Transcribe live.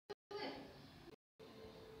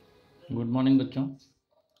Good morning बच्चों।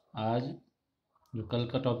 आज जो कल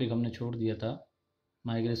का टॉपिक हमने छोड़ दिया था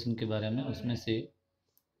माइग्रेशन के बारे में, उसमें से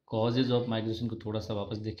कॉजेज ऑफ माइग्रेशन को थोड़ा सा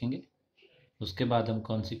वापस देखेंगे। उसके बाद हम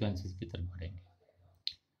कॉन्सिक्वेंसेस की तरफ बढ़ेंगे।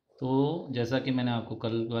 तो जैसा कि मैंने आपको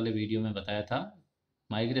कल वाले वीडियो में बताया था,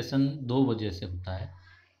 माइग्रेशन दो वजह से होता है।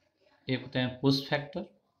 एक होते हैं पुश फैक्टर,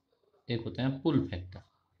 एक होते हैं पुल फैक्टर।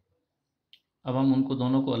 अब हम उनको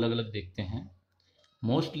दोनों को अलग अलग देखते हैं।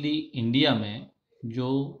 मोस्टली इंडिया में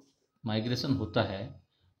जो माइग्रेशन होता है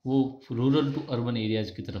वो रूरल टू अर्बन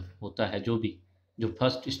एरियाज़ की तरफ होता है। जो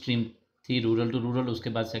फर्स्ट स्ट्रीम थी रूरल टू रूरल, उसके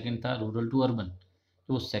बाद सेकंड था रूरल टू अर्बन।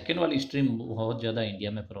 तो वो सेकंड वाली स्ट्रीम बहुत ज़्यादा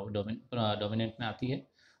इंडिया में डोमिनेट में आती है।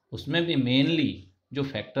 उसमें भी मेनली जो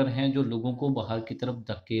फैक्टर हैं जो लोगों को बाहर की तरफ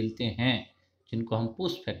धकेलते हैं, जिनको हम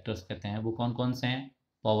पुश फैक्टर्स कहते हैं, वो कौन कौन से हैं?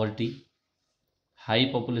 Poverty, high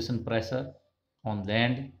population pressure on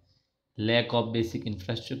land, lack of basic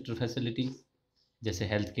infrastructure facilities, जैसे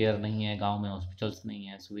हेल्थ केयर नहीं है गांव में, हॉस्पिटल्स नहीं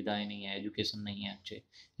है, सुविधाएं नहीं है, एजुकेशन नहीं है, अच्छे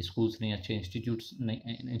स्कूल्स नहीं, अच्छे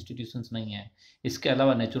इंस्टीट्यूशंस नहीं है। इसके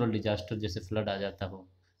अलावा नेचुरल डिजास्टर जैसे फ्लड आ जाता हो,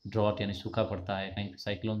 ड्रॉट यानी सूखा पड़ता है, कहीं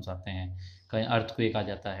साइक्लोन्स आते हैं, कहीं अर्थक्वेक आ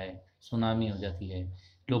जाता है, सुनामी हो जाती है,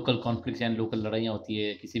 लोकल कॉन्फ्लिक्ट यानी लोकल लड़ाइयाँ होती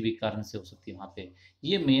है, किसी भी कारण से हो सकती है वहाँ पे।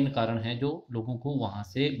 ये मेन कारण है जो लोगों को वहाँ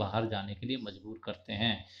से बाहर जाने के लिए मजबूर करते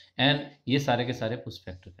हैं। एंड ये सारे के सारे पुश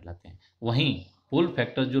फैक्टर कहलाते हैं। वहीं पुल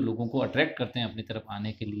फैक्टर जो लोगों को अट्रैक्ट करते हैं अपनी तरफ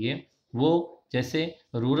आने के लिए, वो जैसे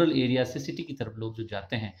रूरल एरिया से सिटी की तरफ लोग जो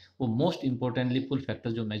जाते हैं, वो मोस्ट इंपॉर्टेंटली पुल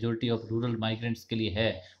फैक्टर जो मेजोरिटी ऑफ रूरल माइग्रेंट्स के लिए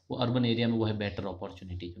है, वो अर्बन एरिया में वो है बेटर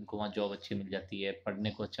अपॉर्चुनिटी। उनको वहाँ जॉब अच्छी मिल जाती है,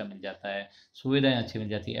 पढ़ने को अच्छा मिल जाता है, सुविधाएं अच्छी मिल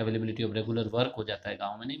जाती है, अवेलेबिलिटी ऑफ रेगुलर वर्क हो जाता है,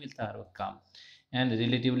 गाँव में नहीं मिलता हर वक्त काम, एंड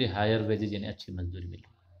रिलेटिवली हायर वेजेज यानी अच्छी मजदूरी मिल रही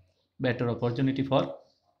है, better opportunity for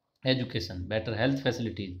education, better health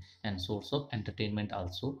facilities and source of entertainment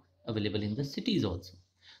also available in the cities also।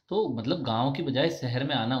 तो मतलब गांव की बजाय शहर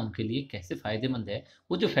में आना उनके लिए कैसे फायदेमंद है।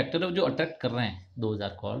 वो जो फैक्टर है जो अट्रैक्ट कर रहे हैं, those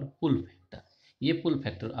are called pull factor. ये पुल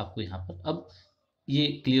फैक्टर आपको यहाँ पर अब ये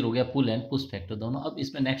क्लियर हो गया, पुल एंड पुश फैक्टर दोनों। अब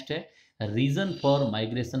इसमें नेक्स्ट है reason for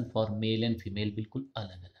migration for male and female, बिल्कुल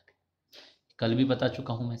अलग अलग। कल भी बता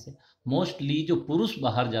चुका हूँ मैं से। मोस्टली जो पुरुष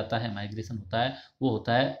बाहर जाता है, माइग्रेशन होता है, वो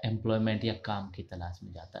होता है एम्प्लॉयमेंट या काम की तलाश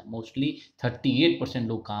में जाता है। मोस्टली 38%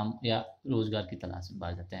 लोग काम या रोजगार की तलाश में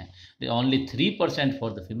बाहर जाते हैं। ओनली 3%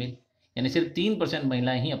 फॉर द फीमेल, यानी सिर्फ 3%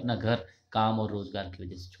 महिलाएं ही अपना घर काम और रोजगार की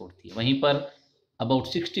वजह से छोड़ती है। वहीं पर about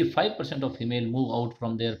 65% of female move out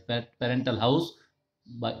from there parental house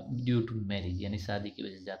due to marriage, यानी शादी की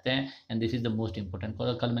वजह से जाते हैं। And this is the most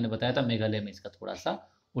important. कल मैंने बताया था मेघालय में इसका थोड़ा सा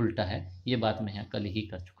उल्टा है, ये बात मैं यहाँ कल ही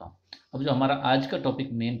कर चुका हूँ। अब जो हमारा आज का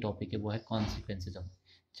टॉपिक, मेन टॉपिक है, वो है कॉन्सिक्वेंसेज ऑफ।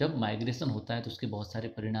 जब माइग्रेशन होता है तो उसके बहुत सारे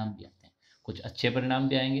परिणाम भी आते हैं। कुछ अच्छे परिणाम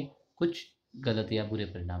भी आएंगे, कुछ गलत या बुरे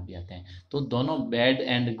परिणाम भी आते हैं। तो दोनों बैड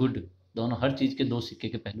एंड गुड, दोनों हर चीज़ के दो सिक्के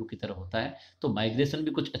के पहलू की तरह होता है। तो माइग्रेशन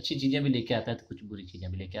भी कुछ अच्छी चीज़ें भी लेके आता है, तो कुछ बुरी चीज़ें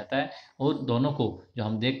भी लेके आता है। और दोनों को जो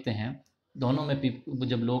हम देखते हैं, दोनों में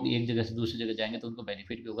जब लोग एक जगह से दूसरी जगह जाएंगे तो उनको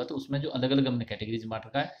बेनिफिट भी होगा। तो उसमें जो अलग अलग हमने कैटेगरीज बांट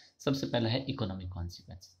रखा है, सबसे पहला है इकोनॉमिक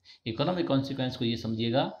कॉन्सिक्वेंस। इकोनॉमिक कॉन्सिक्वेंस को ये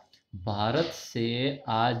समझिएगा, भारत से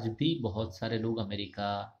आज भी बहुत सारे लोग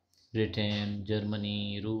अमेरिका, ब्रिटेन,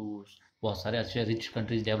 जर्मनी, रूस, बहुत सारे अच्छे रिच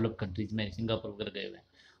कंट्रीज, डेवलप कंट्रीज में, सिंगापुर वगैरह गए हुए हैं।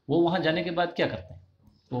 वो वहाँ जाने के बाद क्या करते हैं?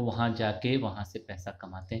 वो वहाँ जाके वहाँ से पैसा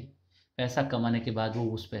कमाते हैं। पैसा कमाने के बाद वो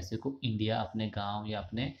उस पैसे को इंडिया, अपने गांव या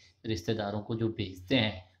अपने रिश्तेदारों को जो भेजते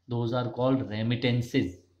हैं, those are called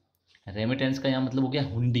remittances. Remittance का यहाँ मतलब हो गया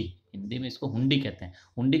हुंडी। हिंदी में इसको हुंडी कहते हैं।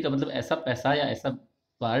 हुंडी का मतलब ऐसा पैसा या ऐसा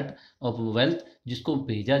पार्ट ऑफ वेल्थ जिसको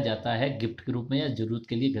भेजा जाता है गिफ्ट के रूप में या जरूरत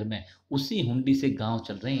के लिए घर में। उसी हुंडी से गांव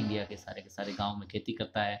चल रहे हैं इंडिया के सारे गांव में खेती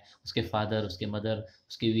करता है, उसके फादर, उसके मदर,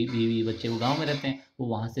 उसके बीवी बच्चे, वो गांव में रहते हैं। वो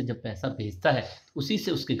वहां से जब पैसा भेजता है, उसी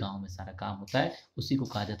से उसके गांव में सारा काम होता है। उसी को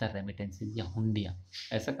कहा जाता है रेमिटेंसेज या हुंडियाँ।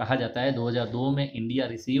 ऐसा कहा जाता है 2002 में इंडिया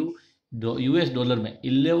रिसीव यूएस डॉलर में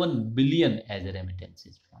 11 billion as a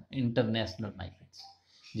remittances from international migrants,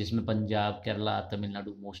 जिसमें पंजाब, केरला,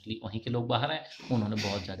 तमिलनाडु, मोस्टली वहीं के लोग बाहर हैं, उन्होंने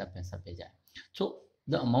बहुत ज़्यादा पैसा भेजा है। So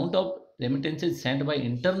the amount of remittances send by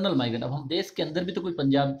internal migrant. अब हम देश के अंदर भी तो कोई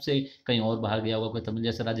पंजाब से कहीं और बाहर गया होगा, कोई तमिल,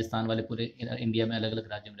 जैसे राजस्थान वाले पूरे इंडिया में अलग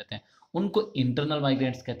अलग राज्यों में रहते हैं, उनको इंटरनल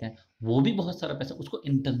माइग्रेंट्स कहते हैं। वो भी बहुत सारा पैसा, उसको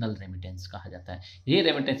इंटरनल रेमिटेंस कहा जाता है। ये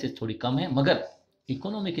रेमिटेंसेज थोड़ी कम है, मगर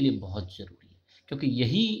इकोनॉमी के लिए बहुत ज़रूरी है, क्योंकि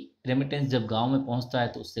यही रेमिटेंस जब गांव में पहुंचता है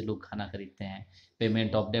तो उससे लोग खाना खरीदते हैं,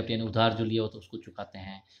 पेमेंट ऑफ डेप्ट यानी उधार जो लिया हो तो उसको चुकाते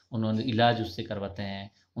हैं, उन्होंने इलाज उससे करवाते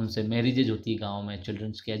हैं, उनसे मैरिजेज होती है गांव में,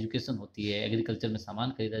 चिल्ड्रंस की एजुकेशन होती है, एग्रीकल्चर में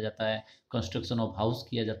सामान खरीदा जाता है, कंस्ट्रक्शन ऑफ हाउस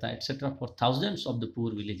किया जाता है, etcetera for thousands of the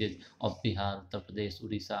poor villages of Bihar, Uttar Pradesh,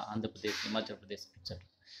 Orissa, Andhra Pradesh, Himachal Pradesh, etcetera,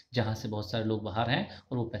 जहाँ से बहुत सारे लोग बाहर हैं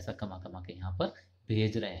और वो पैसा कमा कमा के यहाँ पर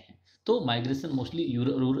भेज रहे हैं। तो माइग्रेशन मोस्टली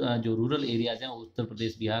जो रूरल एरियाज हैं उत्तर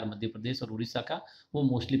प्रदेश, बिहार, मध्य प्रदेश और उड़ीसा का, वो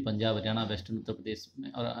मोस्टली पंजाब, हरियाणा, वेस्टर्न उत्तर प्रदेश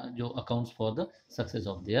में, और जो accounts for the success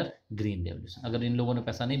of their green revolution. अगर इन लोगों ने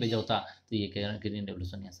पैसा नहीं भेजा होता तो ये ग्रीन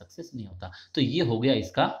रेवोल्यूशन या सक्सेस नहीं होता। तो ये हो गया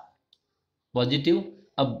इसका पॉजिटिव।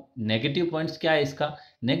 अब नेगेटिव पॉइंट्स क्या है इसका?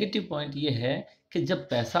 नेगेटिव पॉइंट ये है कि जब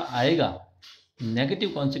पैसा आएगा, negative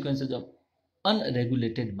consequences of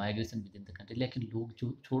unregulated migration with in the country. लेकिन लोग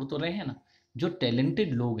जो छोड़ तो रहे हैं ना, जो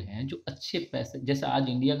टैलेंटेड लोग हैं, जो अच्छे पैसे, जैसे आज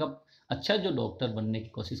इंडिया का अच्छा जो डॉक्टर बनने की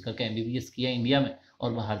कोशिश करके एमबीबीएस किया इंडिया में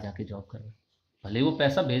और बाहर जाके जॉब कर रहा है, भले वो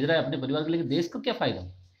पैसा भेज रहा है अपने परिवार के, लेकिन देश का क्या फायदा?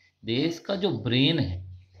 देश का जो ब्रेन है,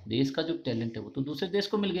 देश का जो टैलेंट है, वो तो दूसरे देश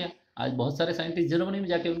को मिल गया। आज बहुत सारे साइंटिस्ट जर्मनी में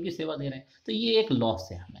जाके उनकी सेवा दे रहे हैं। तो ये एक लॉस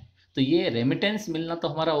है हमें। तो ये रेमिटेंस मिलना तो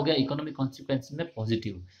हमारा हो गया इकोनॉमिक कॉन्सिक्वेंस में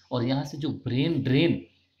पॉजिटिव। और यहाँ से जो ब्रेन ड्रेन,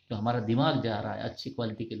 जो हमारा दिमाग जा रहा है, अच्छी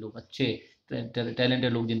क्वालिटी के लोग, अच्छे टैलेंटेड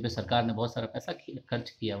लोग, जिन पे सरकार ने बहुत सारा पैसा खर्च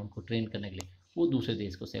किया उनको ट्रेन करने के लिए, वो दूसरे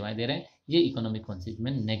देश को सेवाएं दे रहे हैं। ये इकोनॉमिक कॉन्सिक्वेंस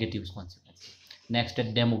में नेगेटिव कॉन्सिक्वेंस। नेक्स्ट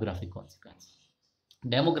है डेमोग्राफिक कॉन्सिक्वेंस।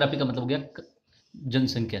 डेमोग्राफी का मतलब हो गया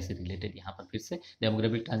जनसंख्या से रिलेटेड। यहाँ पर फिर से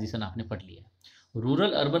डेमोग्राफिक ट्रांजिशन आपने पढ़ लिया है।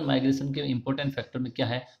 रूरल अर्बन माइग्रेशन के इंपॉर्टेंट फैक्टर में क्या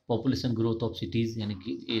है? पॉपुलेशन ग्रोथ ऑफ सिटीज़, यानी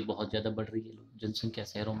कि एज बहुत ज़्यादा बढ़ रही है, लोग जनसंख्या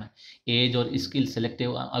शहरों में। एज और स्किल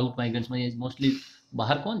सेलेक्टिव आउट माइग्रेंट्स में मोस्टली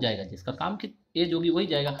बाहर कौन जाएगा? जिसका काम की एज होगी वही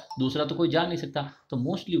जाएगा, दूसरा तो कोई जा नहीं सकता। तो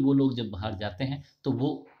मोस्टली वो लोग जब बाहर जाते हैं तो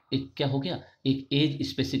वो एक क्या हो गया, एक एज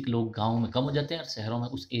स्पेसिफिक लोग गाँव में कम हो जाते हैं और शहरों में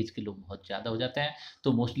उस एज के लोग बहुत ज़्यादा हो जाते हैं।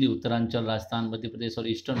 तो मोस्टली उत्तरांचल, राजस्थान, मध्य प्रदेश और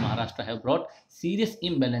eastern Maharashtra have brought serious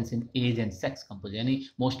imbalance in as and sex composition. यानी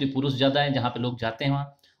मोस्टली पुरुष ज़्यादा हैं जहाँ पे लोग जाते हैं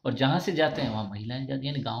वहाँ, और जहाँ से जाते हैं वहाँ महिलाएं ज़्यादा,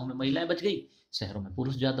 यानी गाँव में महिलाएं बच गई, शहरों में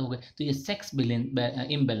पुरुष ज़्यादा हो गए। तो ये सेक्स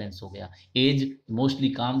इम्बैलेंस हो गया। एज मोस्टली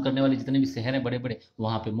काम करने वाले जितने भी शहर हैं बड़े बड़े,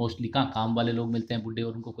 वहाँ पे मोस्टली कहाँ काम वाले लोग मिलते हैं, बुढ़े,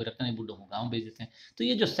 और उनको कोई रखता नहीं, बुढ़ों को गाँव भेज देते हैं। तो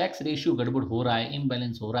ये जो सेक्स रेशियो गड़बड़ हो रहा है,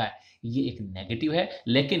 इम्बैलेंस हो रहा है, ये एक नेगेटिव है।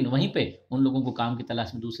 लेकिन वहीं पे उन लोगों को काम की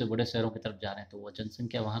तलाश में दूसरे बड़े शहरों की तरफ जा रहे हैं, तो वो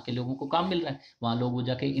जनसंख्या, वहाँ के लोगों को काम मिल रहा है, वहाँ लोग वो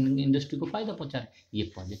जाके इन इंडस्ट्री को फायदा पहुंचा रहे हैं।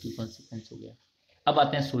 ये पॉजिटिव कॉन्सिक्वेंस हो गया। अब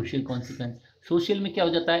आते हैं सोशल कॉन्सिक्वेंस। सोशल में क्या हो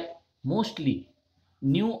जाता है? Mostly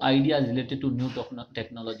new ideas related to new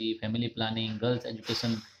technology, family planning, girls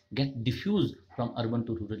education gate diffuse from urban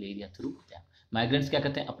to rural area through them। Migrants क्या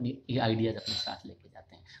करते हैं? अपनी ये आइडियाज अपने साथ लेके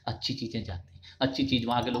जाते हैं, अच्छी चीज़ें जाते हैं, अच्छी चीज़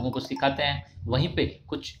वहाँ के लोगों को सिखाते हैं। वहीं पे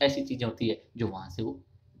कुछ ऐसी चीज़ें होती है जो वहाँ से वो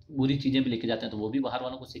बुरी चीज़ें भी लेके जाते हैं, तो वो भी बाहर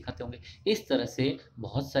वालों को सिखाते होंगे। इस तरह से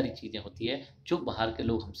बहुत सारी चीज़ें होती है जो बाहर के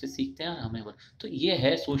लोग हमसे सीखते हैं और हमें। तो ये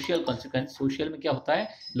है सोशल कॉन्सिक्वेंस। सोशल में क्या होता है?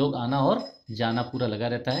 लोग आना और जाना पूरा लगा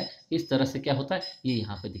रहता है। इस तरह से क्या होता है? ये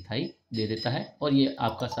यहाँ पे दिखाई दे देता है, और ये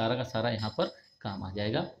आपका सारा का सारा यहाँ पर काम आ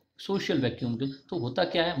जाएगा। सोशल वैक्यूम तो होता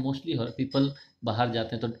क्या है? मोस्टली हर पीपल बाहर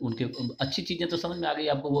जाते हैं तो उनके अच्छी चीज़ें तो समझ में आ गई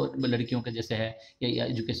आपको, वो लड़कियों के जैसे है, या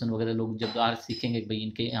एजुकेशन वगैरह लोग जब बाहर सीखेंगे भाई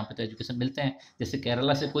इनके यहाँ पे तो एजुकेशन मिलते हैं। जैसे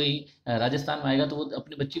केरला से कोई राजस्थान में आएगा तो वो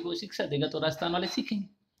अपनी बच्ची को शिक्षा देगा, तो राजस्थान वाले सीखेंगे,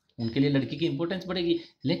 उनके लिए लड़की की इंपॉर्टेंस बढ़ेगी।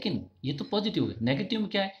 लेकिन ये तो पॉजिटिव है। नेगेटिव में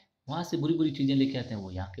क्या है? वहाँ से बुरी बुरी चीज़ें लेके आते हैं,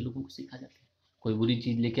 वो यहाँ के लोगों को सिखा जाते हैं। कोई बुरी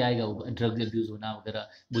चीज़ लेके आएगा, वो ड्रग्स अब्यूज़ होना वगैरह,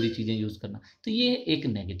 बुरी चीज़ें यूज़ करना। तो ये एक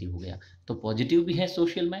नेगेटिव हो गया। तो पॉजिटिव भी है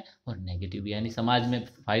सोशल में और नेगेटिव भी है, यानी समाज में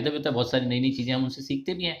फ़ायदा भी होता है, बहुत सारी नई नई चीज़ें हम उनसे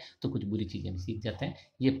सीखते भी हैं, तो कुछ बुरी चीज़ें भी सीख जाते हैं।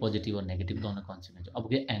 ये पॉजिटिव और नेगेटिव दोनों कॉन्सिक्वेंस। अब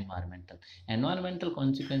गया एनवायरमेंटल। एनवायरमेंटल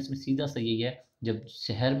कॉन्सिक्वेंस में सीधा सा यही है, जब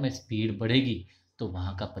शहर में स्पीड बढ़ेगी तो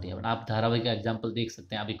वहाँ का पर्यावरण, आप धारावी का एग्जाम्पल देख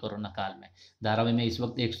सकते हैं। अभी कोरोना काल में धारावी में इस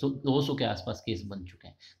वक्त 100-200 के आसपास केस बन चुके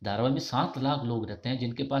हैं। धारावी में 7 लाख लोग रहते हैं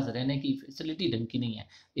जिनके पास रहने की फैसिलिटी ढंग की नहीं है।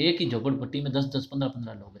 एक ही झोपड़पट्टी में 10-10,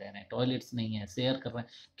 15-15 लोग रह रहे हैं, टॉयलेट्स नहीं है, शेयर कर रहे हैं,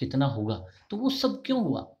 कितना होगा? तो वो सब क्यों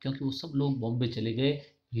हुआ? क्योंकि वो सब लोग बॉम्बे चले गए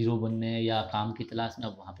हीरो बनने या काम की तलाश में,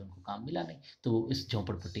 अब वहाँ पे उनको काम मिला नहीं, तो इस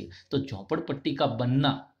झोपड़पट्टी, तो झोपड़पट्टी का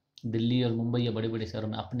बनना दिल्ली और मुंबई या बड़े बड़े शहरों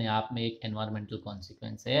में अपने आप में एक एनवायरमेंटल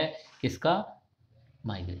कॉन्सिक्वेंस है। किसका?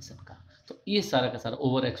 माइग्रेशन का। तो ये सारा का सारा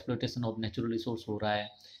over exploitation of natural resource हो रहा है।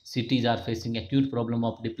 Cities are facing acute problem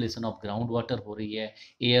of depletion of ground water हो रही है,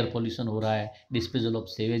 एयर पोल्यूशन हो रहा है, डिस्पोजल ऑफ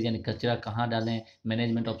सेवेज यानी कचरा कहाँ डालें,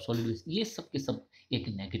 मैनेजमेंट ऑफ सॉलिड वेस्ट, ये सब के सब एक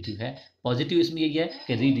नेगेटिव है। पॉजिटिव इसमें यही है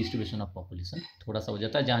कि रीडिस्ट्रीब्यूशन ऑफ पॉपुलेशन थोड़ा सा हो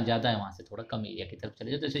जाता है, जहाँ ज़्यादा है वहाँ से थोड़ा कम एरिया की तरफ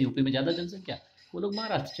चले जाते हैं। जैसे यूपी में ज़्यादा जनसंख्या, वो लोग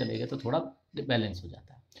महाराष्ट्र चले गए तो थोड़ा बैलेंस हो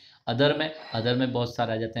जाता है। अदर में बहुत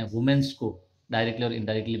सारे आ जाते हैं। वुमेन्स को डायरेक्टली और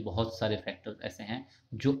इनडायरेक्टली बहुत सारे फैक्टर्स ऐसे हैं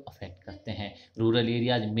जो अफेक्ट करते हैं। Rural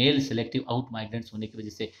areas mail selective out migrants होने की वजह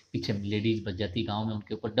से पीछे लेडीज बच जाती, गाँव में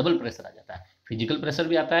उनके ऊपर डबल प्रेशर आ जाता है। फिजिकल प्रेशर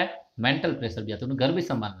भी आता है, मेंटल प्रेशर भी आता है, उन्हें घर भी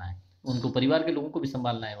संभालना है, उनको परिवार के लोगों को भी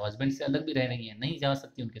संभालना है, हस्बैंड से अलग भी रह रही है, नहीं जा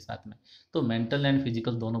सकती उनके साथ में। तो मेंटल एंड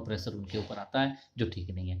फिजिकल दोनों प्रेशर उनके ऊपर आता है, जो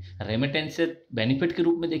ठीक नहीं है। रेमिटेंस से बेनिफिट के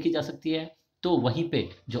रूप में देखी जा सकती है, तो वहीं पे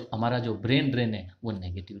जो हमारा जो ब्रेन ड्रेन है वो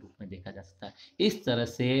नेगेटिव रूप में देखा जा सकता है। इस तरह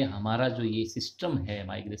से हमारा जो ये सिस्टम है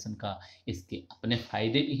माइग्रेशन का, इसके अपने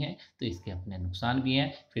फायदे भी हैं तो इसके अपने नुकसान भी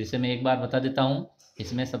हैं। फिर से मैं एक बार बता देता हूँ,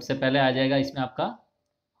 इसमें सबसे पहले आ जाएगा इसमें आपका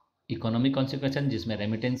इकोनॉमिक कॉन्सिक्वेंस, जिसमें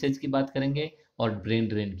रेमिटेंसेज की बात करेंगे और ब्रेन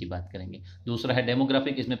ड्रेन की बात करेंगे। दूसरा है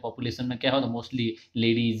डेमोग्राफिक, इसमें पॉपुलेशन में क्या होता है, मोस्टली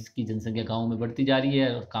लेडीज़ की जनसंख्या गाँव में बढ़ती जा रही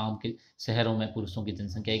है और काम के शहरों में पुरुषों की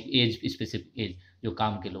जनसंख्या, एक एज स्पेसिफिक एज जो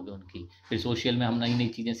काम के लोग हैं उनकी। फिर सोशल में हम नई नई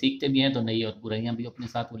चीज़ें सीखते भी हैं, तो नई और बुराइयाँ भी अपने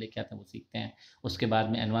साथ वो लेके आते हैं, वो सीखते हैं। उसके बाद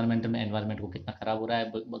में एनवायरमेंट में एनवायरमेंट को कितना ख़राब हो रहा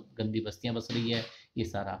है, गंदी बस्तियाँ बस रही है, ये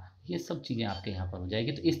सारा, ये सब चीज़ें आपके यहाँ पर हो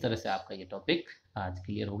जाएगी। तो इस तरह से आपका ये टॉपिक आज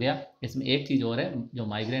क्लियर हो गया। इसमें एक चीज़ और है,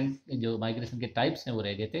 जो माइग्रेशन के टाइप्स हैं वो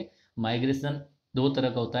रह गए थे। माइग्रेशन दो तरह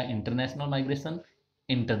का होता है, इंटरनेशनल माइग्रेशन,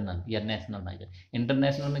 इंटरनल या नेशनल माइग्रेशन।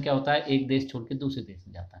 इंटरनेशनल में क्या होता है, एक देश छोड़ के दूसरे देश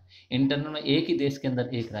में जाता है। इंटरनल में एक ही देश के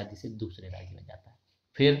अंदर एक राज्य से दूसरे राज्य में जाता है।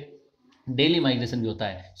 फिर डेली माइग्रेशन भी होता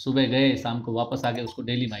है, सुबह गए शाम को वापस आ गए, उसको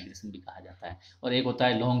डेली माइग्रेशन भी कहा जाता है। और एक होता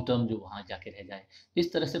है लॉन्ग टर्म, जो वहाँ जाके रह जाए।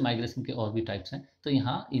 इस तरह से माइग्रेशन के और भी टाइप्स हैं, तो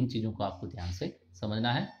यहाँ इन चीज़ों को आपको ध्यान से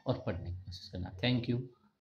समझना है और पढ़ने की कोशिश करना है। Thank you.